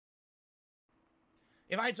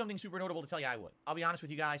If I had something super notable to tell you, I would. I'll be honest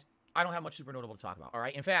with you guys. I don't have much super notable to talk about, all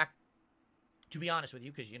right? In fact, to be honest with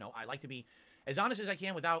you, because, you know, I like to be as honest as I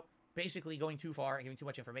can without basically going too far and giving too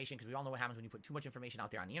much information, because we all know what happens when you put too much information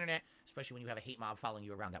out there on the internet, especially when you have a hate mob following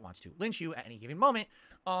you around that wants to lynch you at any given moment.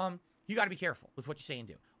 You got to be careful with what you say and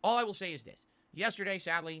do. All I will say is this. Yesterday,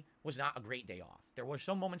 sadly, was not a great day off. There were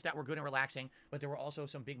some moments that were good and relaxing, but there were also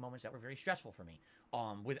some big moments that were very stressful for me.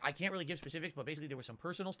 I can't really give specifics, but basically there was some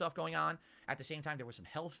personal stuff going on. At the same time, there was some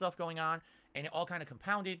health stuff going on, and it all kind of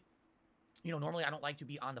compounded. You know, normally I don't like to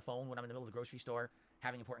be on the phone when I'm in the middle of the grocery store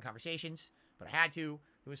having important conversations, but I had to.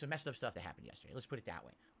 There was some messed up stuff that happened yesterday. Let's put it that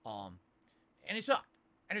way. And it sucked.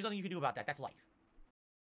 And there's nothing you can do about that. That's life.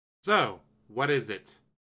 So, what is it?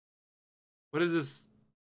 What is this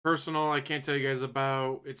personal I can't tell you guys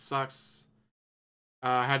about? It sucks.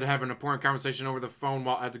 I had to have an important conversation over the phone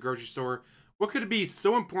while at the grocery store. What could it be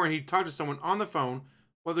so important he talked to someone on the phone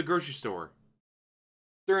while at the grocery store?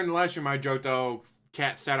 During the live stream, I joked, oh,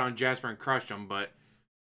 Cat sat on Jasper and crushed him, but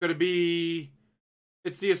could it be...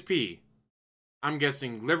 It's DSP. I'm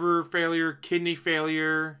guessing liver failure, kidney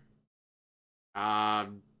failure. If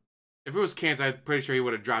it was cancer, I'm pretty sure he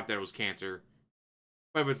would have dropped that it was cancer.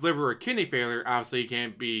 But if it's liver or kidney failure, obviously you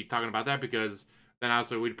can't be talking about that, because then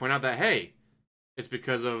also we'd point out that, hey, it's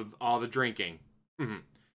because of all the drinking.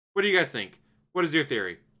 What do you guys think? What is your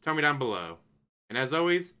theory? Tell me down below. And as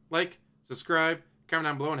always, like, subscribe, comment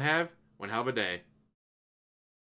down below, and have one hell of a day.